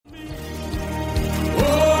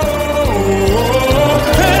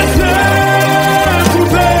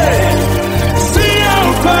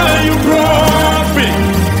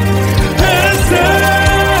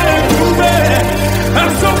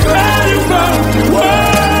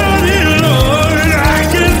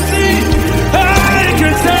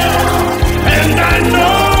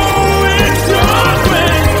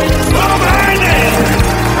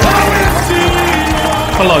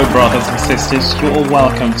sisters, you're all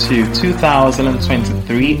welcome to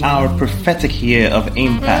 2023, our prophetic year of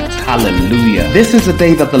impact. Hallelujah. This is a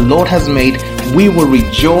day that the Lord has made. We will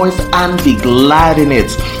rejoice and be glad in it.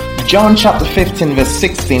 John chapter 15 verse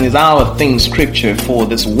 16 is our theme scripture for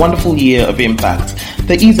this wonderful year of impact.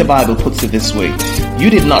 The Easy Bible puts it this way: you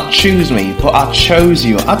did not choose me, but I chose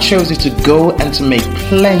you. I chose you to go and to make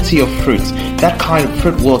plenty of fruit. That kind of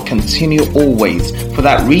fruit will continue always. For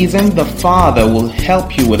that reason, the Father will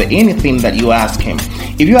help you with anything that you ask Him.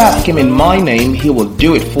 If you ask Him in my name, He will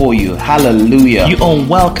do it for you. Hallelujah. You are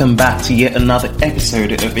welcome back to yet another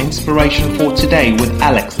episode of Inspiration for Today with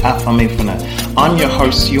Alex Afamifuna. I'm your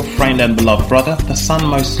host, your friend and beloved brother, the son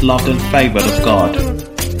most loved and favored of God.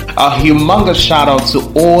 A humongous shout out to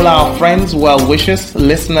all our friends, well-wishers,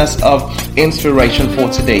 listeners of Inspiration for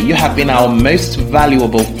Today. You have been our most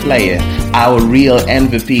valuable player, our real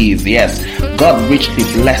MVPs. Yes, God richly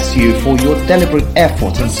bless you for your deliberate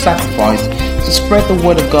effort and sacrifice to spread the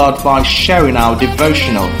word of God by sharing our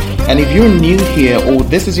devotional. And if you're new here or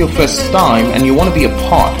this is your first time and you want to be a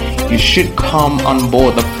part, you should come on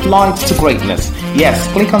board the flight to greatness.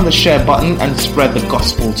 Yes, click on the share button and spread the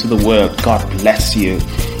gospel to the world. God bless you.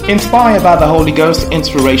 Inspired by the Holy Ghost,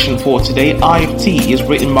 Inspiration for Today, IFT is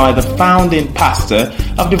written by the founding pastor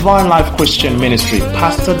of Divine Life Christian Ministry,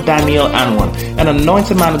 Pastor Daniel Anwan, an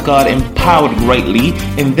anointed man of God empowered greatly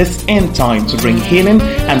in this end time to bring healing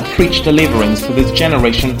and preach deliverance to this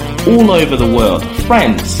generation all over the world.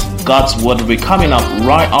 Friends, God's word will be coming up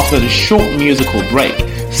right after the short musical break.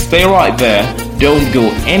 Stay right there, don't go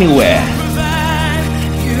anywhere.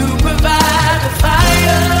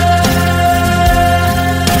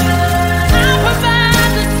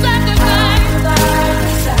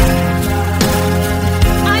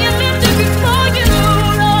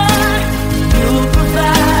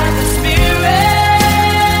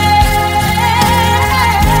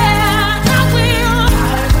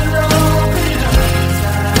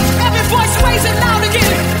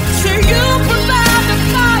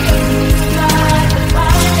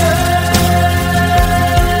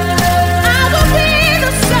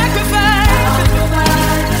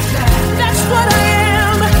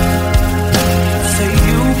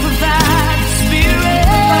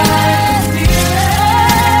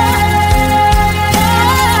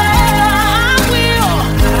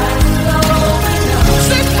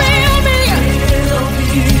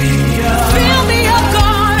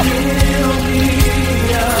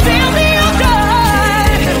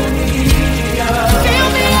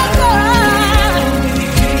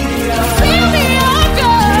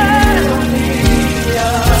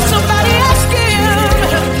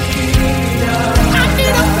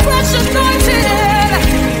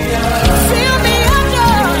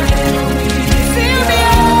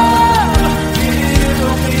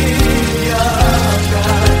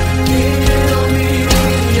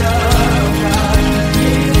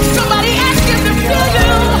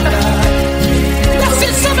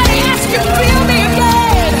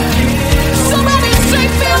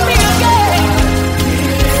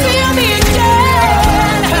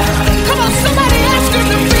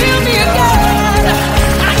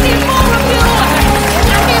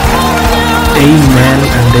 Amen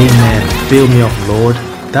and amen. Fill me up, Lord.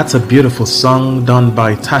 That's a beautiful song done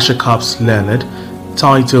by Tasha Cobbs Leonard,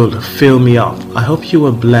 titled Fill Me Up. I hope you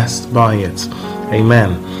were blessed by it.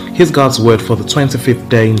 Amen. Here's God's word for the 25th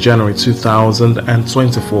day in January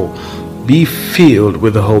 2024. Be filled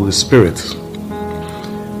with the Holy Spirit.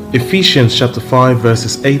 Ephesians chapter 5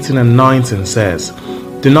 verses 18 and 19 says,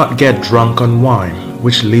 do not get drunk on wine,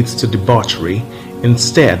 which leads to debauchery.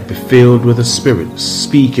 Instead, be filled with the Spirit,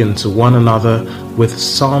 speaking to one another with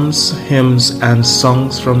psalms, hymns, and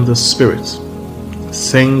songs from the Spirit.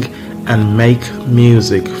 Sing and make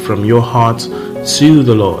music from your heart to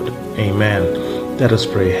the Lord. Amen. Let us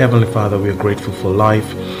pray. Heavenly Father, we are grateful for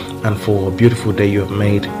life and for a beautiful day you have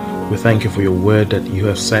made. We thank you for your word that you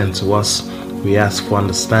have sent to us. We ask for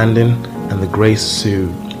understanding and the grace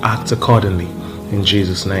to act accordingly. In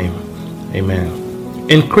Jesus' name, amen.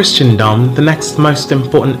 In Christendom, the next most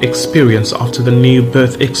important experience after the new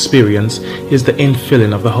birth experience is the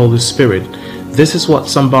infilling of the Holy Spirit. This is what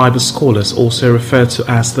some Bible scholars also refer to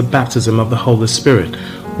as the baptism of the Holy Spirit.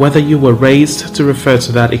 Whether you were raised to refer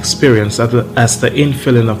to that experience as the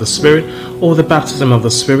infilling of the Spirit or the baptism of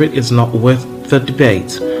the Spirit is not worth the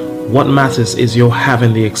debate. What matters is your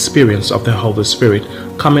having the experience of the Holy Spirit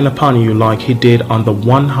coming upon you like He did on the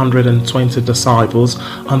 120 disciples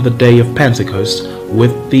on the day of Pentecost,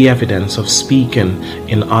 with the evidence of speaking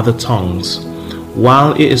in other tongues.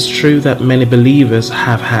 While it is true that many believers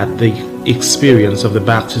have had the experience of the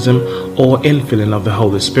baptism or infilling of the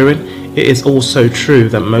Holy Spirit, It is also true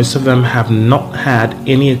that most of them have not had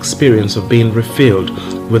any experience of being refilled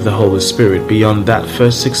with the Holy Spirit beyond that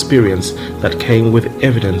first experience that came with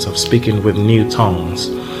evidence of speaking with new tongues.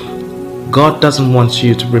 God doesn't want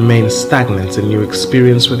you to remain stagnant in your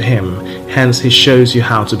experience with Him. Hence, He shows you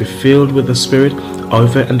how to be filled with the Spirit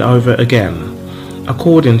over and over again.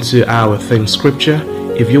 According to our theme scripture,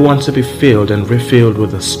 if you want to be filled and refilled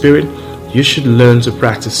with the Spirit, you should learn to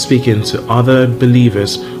practice speaking to other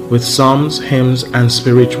believers with psalms, hymns, and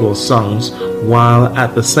spiritual songs, while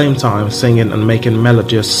at the same time singing and making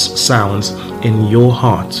melodious sounds in your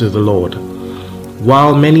heart to the Lord.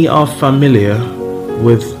 While many are familiar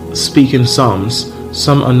with speaking psalms,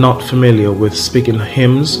 some are not familiar with speaking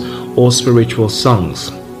hymns or spiritual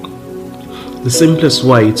songs. The simplest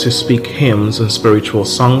way to speak hymns and spiritual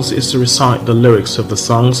songs is to recite the lyrics of the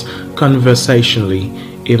songs conversationally,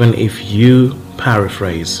 even if you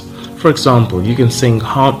paraphrase. For example, you can sing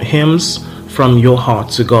hymns from your heart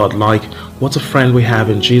to God, like, "What a friend we have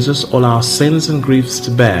in Jesus, all our sins and griefs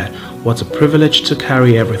to bear. What a privilege to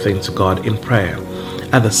carry everything to God in prayer."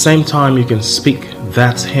 At the same time, you can speak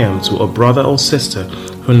that hymn to a brother or sister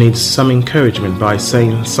who needs some encouragement by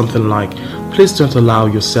saying something like, "Please don't allow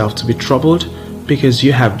yourself to be troubled, because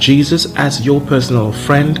you have Jesus as your personal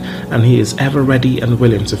friend, and He is ever ready and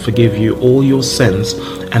willing to forgive you all your sins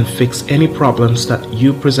and fix any problems that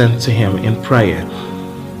you present to Him in prayer."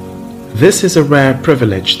 This is a rare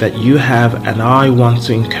privilege that you have, and I want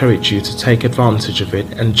to encourage you to take advantage of it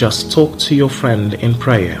and just talk to your friend in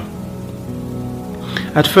prayer.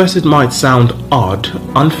 At first it might sound odd,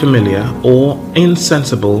 unfamiliar, or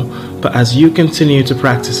insensible, but as you continue to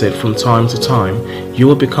practice it from time to time, you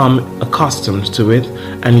will become accustomed to it,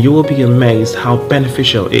 and you will be amazed how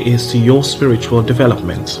beneficial it is to your spiritual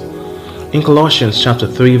development. In Colossians chapter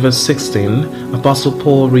 3 verse 16, Apostle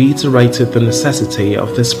Paul reiterated the necessity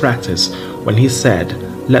of this practice when he said,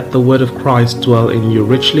 "Let the word of Christ dwell in you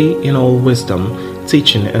richly in all wisdom,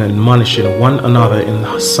 teaching and admonishing one another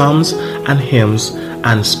in psalms and hymns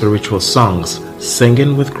and spiritual songs,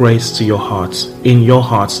 singing with grace to your hearts, in your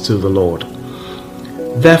hearts to the Lord."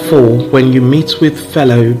 Therefore, when you meet with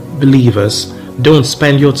fellow believers, don't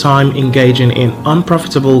spend your time engaging in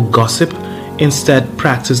unprofitable gossip. Instead,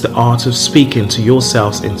 practice the art of speaking to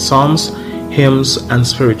yourselves in psalms, hymns, and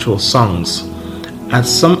spiritual songs. At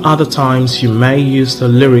some other times, you may use the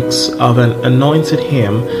lyrics of an anointed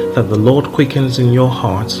hymn that the Lord quickens in your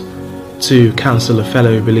heart to counsel a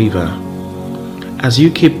fellow believer. As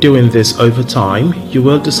you keep doing this over time, you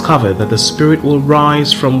will discover that the Spirit will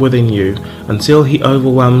rise from within you until He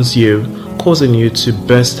overwhelms you, causing you to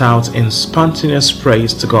burst out in spontaneous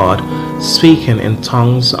praise to God, speaking in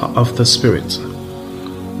tongues of the Spirit.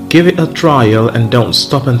 Give it a trial and don't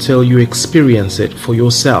stop until you experience it for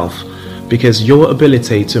yourself, because your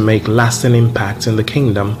ability to make lasting impact in the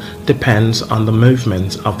kingdom depends on the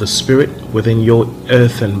movement of the Spirit within your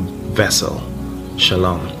earthen vessel.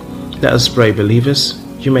 Shalom. Let us pray, believers.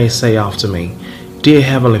 You may say after me, "Dear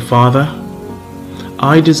Heavenly Father,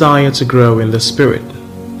 I desire to grow in the Spirit.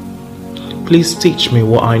 Please teach me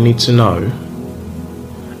what I need to know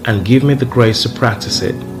and give me the grace to practice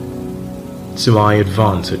it to my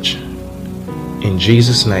advantage." In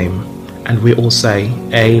Jesus' name, and we all say,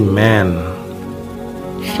 Amen.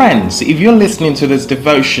 Friends, if you're listening to this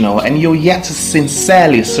devotional and you're yet to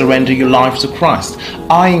sincerely surrender your life to Christ,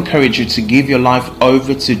 I encourage you to give your life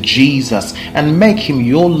over to Jesus and make Him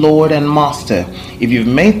your Lord and Master. If you've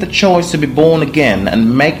made the choice to be born again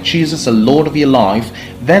and make Jesus the Lord of your life,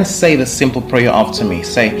 then say the simple prayer after me.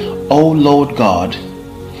 Say, "Oh Lord God,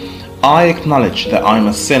 I acknowledge that I'm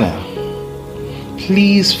a sinner.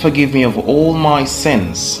 Please forgive me of all my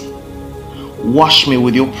sins. Wash me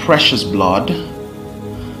with your precious blood.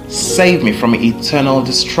 Save me from eternal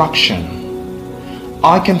destruction.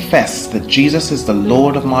 I confess that Jesus is the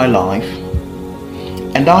Lord of my life,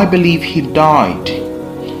 and I believe He died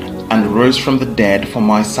and rose from the dead for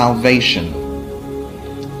my salvation.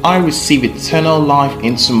 I receive eternal life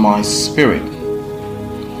into my spirit.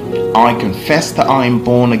 I confess that I am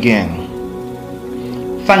born again.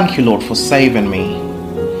 Thank you, Lord, for saving me.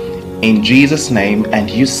 In Jesus' name," and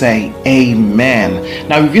you say Amen.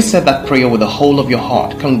 Now, if you said that prayer with the whole of your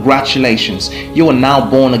heart, congratulations, you are now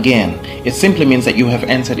born again. It simply means that you have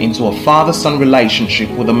entered into a father-son relationship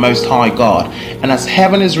with the Most High God. And as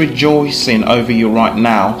heaven is rejoicing over you right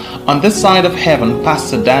now, on this side of heaven,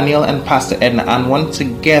 Pastor Daniel and Pastor Edna Anwan,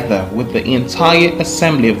 together with the entire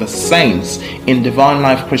assembly of the saints in Divine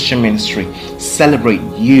Life Christian Ministry, celebrate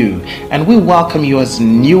you. And we welcome you as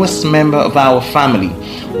newest member of our family.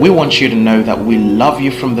 We want you to know that we love you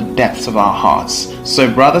from the depths of our hearts. So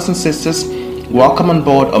brothers and sisters, Welcome on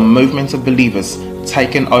board a movement of believers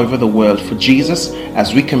taking over the world for Jesus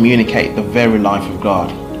as we communicate the very life of God.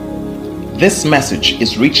 This message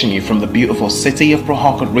is reaching you from the beautiful city of Port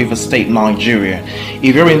Harcourt, River State, Nigeria.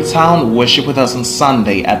 If you're in town, worship with us on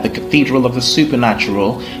Sunday at the Cathedral of the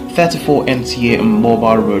Supernatural, 34 NTA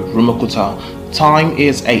Mobile Road, Rumukuta. Time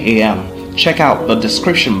is 8 a.m. Check out the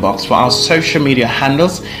description box for our social media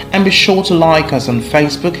handles and be sure to like us on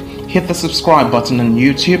Facebook, hit the subscribe button on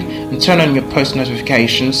YouTube and turn on your post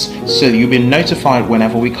notifications so you'll be notified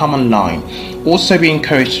whenever we come online. Also be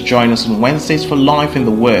encouraged to join us on Wednesdays for Life in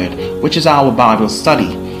the Word, which is our Bible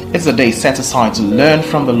study. It's a day set aside to learn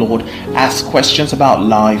from the Lord, ask questions about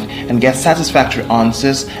life, and get satisfactory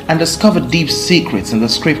answers and discover deep secrets in the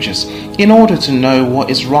scriptures in order to know what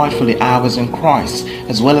is rightfully ours in Christ,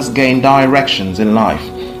 as well as gain directions in life.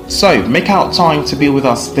 So make out time to be with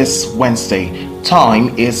us this Wednesday.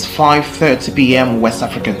 Time is 5:30 p.m. West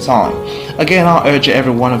African time. Again, I urge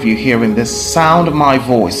every one of you hearing this sound of my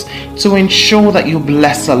voice to ensure that you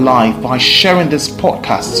bless a life by sharing this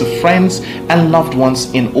podcast to friends and loved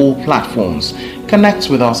ones in all platforms. Connect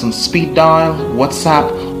with us on speed dial,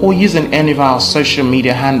 WhatsApp, or using any of our social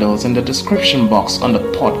media handles in the description box on the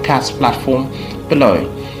podcast platform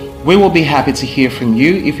below. We will be happy to hear from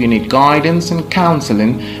you if you need guidance and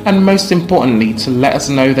counseling, and most importantly, to let us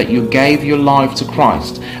know that you gave your life to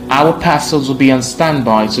Christ. Our pastors will be on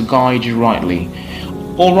standby to guide you rightly.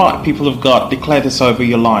 All right, people of God, declare this over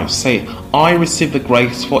your life. Say, I receive the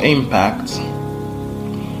grace for impact,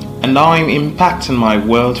 and I am impacting my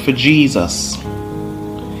world for Jesus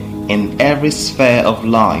in every sphere of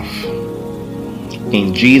life.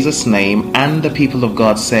 In Jesus' name, and the people of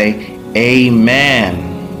God say, Amen.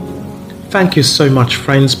 Thank you so much,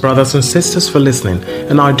 friends, brothers and sisters, for listening,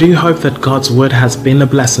 and I do hope that God's word has been a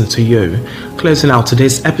blessing to you. Closing out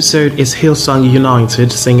today's episode is Hillsong United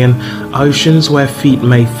singing Oceans Where Feet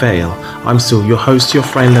May Fail. I'm still your host, your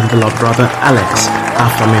friend and beloved brother, Alex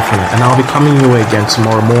Afamifune, and I'll be coming your way again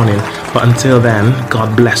tomorrow morning. But until then,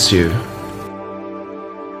 God bless you.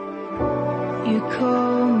 You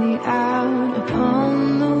call me out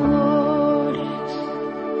upon the waters,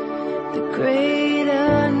 the great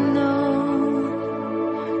unknown,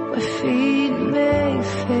 where feet may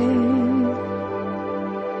fail,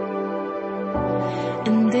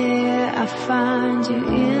 and there I find you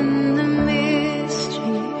in the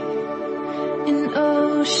mystery, in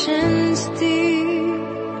oceans deep,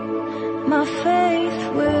 my faith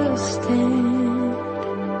will stand.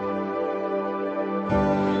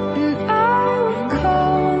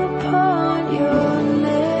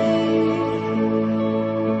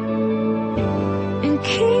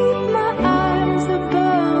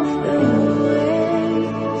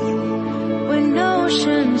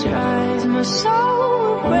 Rise, my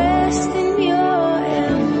soul will rest in your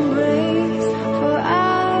embrace, for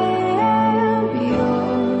I am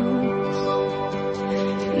yours.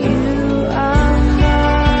 You are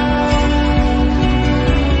mine.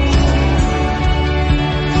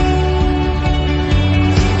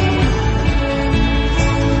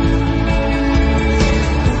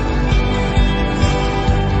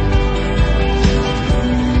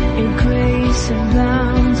 Your grace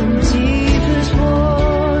abounds in deepest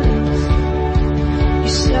waters.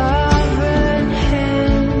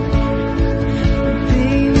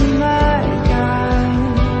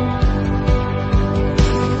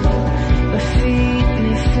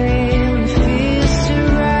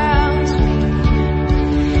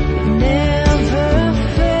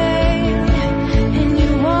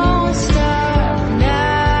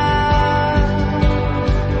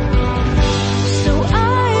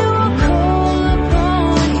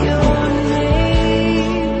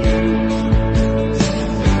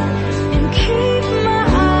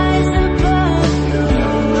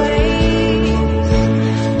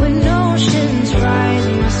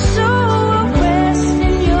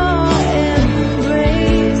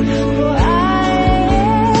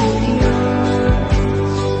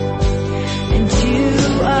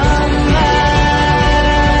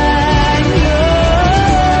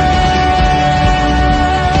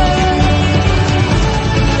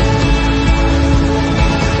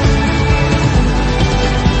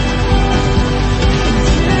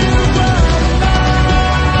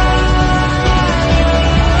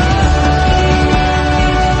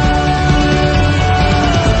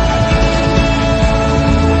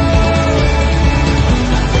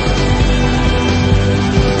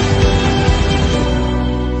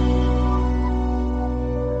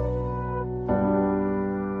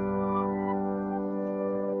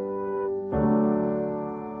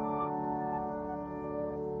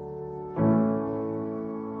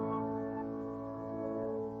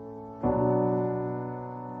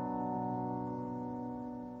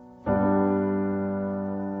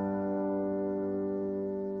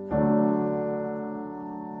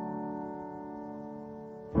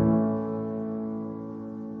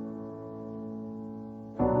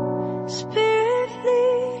 Spirit,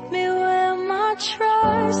 lead me where my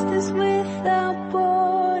trust is without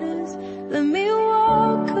borders. Let me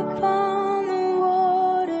walk upon the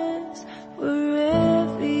waters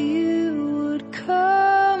wherever you would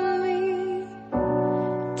call me.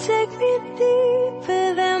 Take me deeper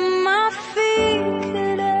than my feet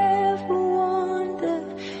could ever wander,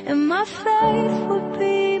 and my faith would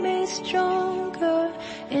be made stronger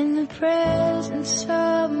in the presence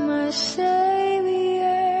of my Savior.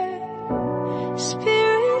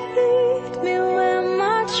 Spirit, lead me where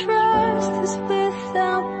my trust is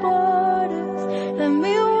without borders. Let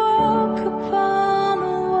me walk upon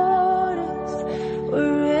the waters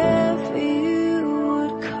wherever you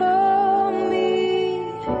would call me.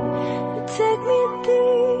 Take me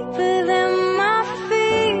deeper than my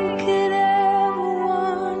feet could ever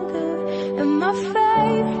wander, and my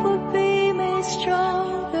faith would be made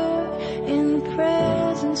stronger in the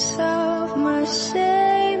presence of my Savior.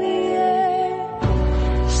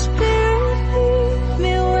 Spirit, lead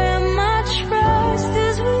me where my trust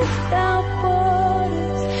is without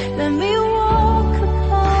borders. Let me walk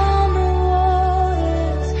upon the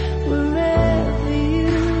waters wherever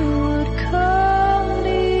you would call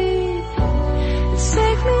me.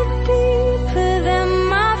 Take me deeper than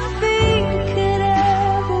my feet could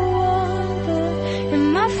ever wander, and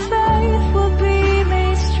my faith will be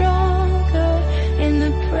made stronger in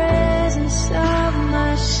the presence of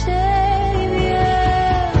my Savior.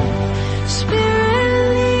 Spirit,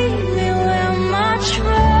 lead me where my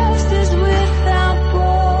trust is without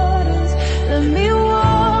borders. Let me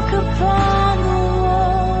walk upon the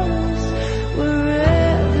waters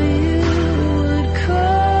wherever you would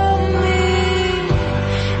call me.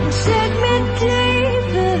 Take me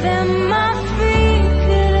deeper than my feet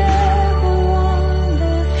could ever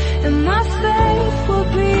wander, and my faith will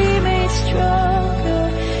be made stronger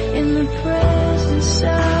in the presence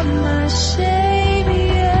of my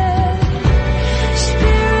Savior.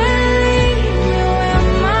 Spirit, lead me where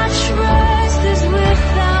my trust is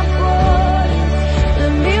without borders.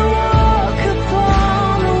 Let me walk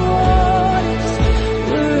upon the waters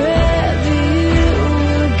wherever you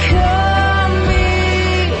would call me.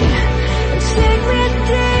 Take me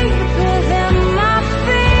deeper than my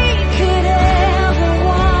feet could ever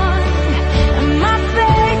wander, and my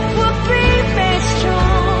faith will be made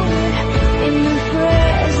stronger in the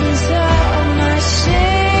presence of my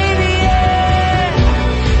Savior.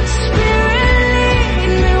 Spirit,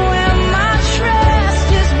 lead me where my trust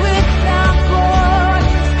is without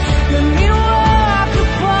borders. Let me walk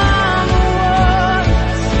upon the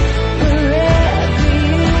waters wherever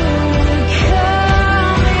you would call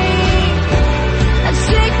me.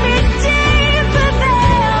 Take me deeper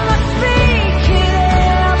than my feet could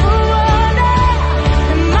ever wander,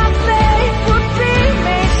 and my faith would be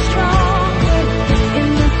made stronger in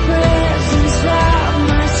the presence of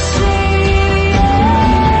my Savior.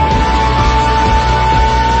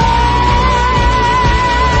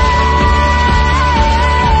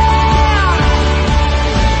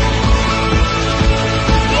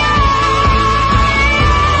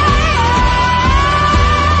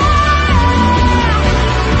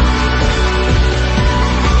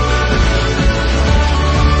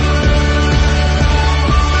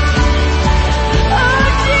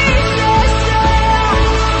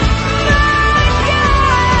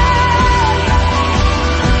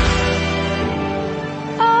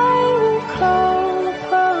 I will call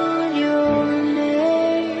upon your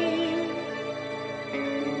name.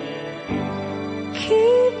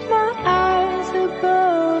 Keep my eyes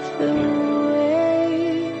above the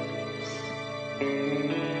waves.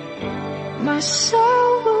 My soul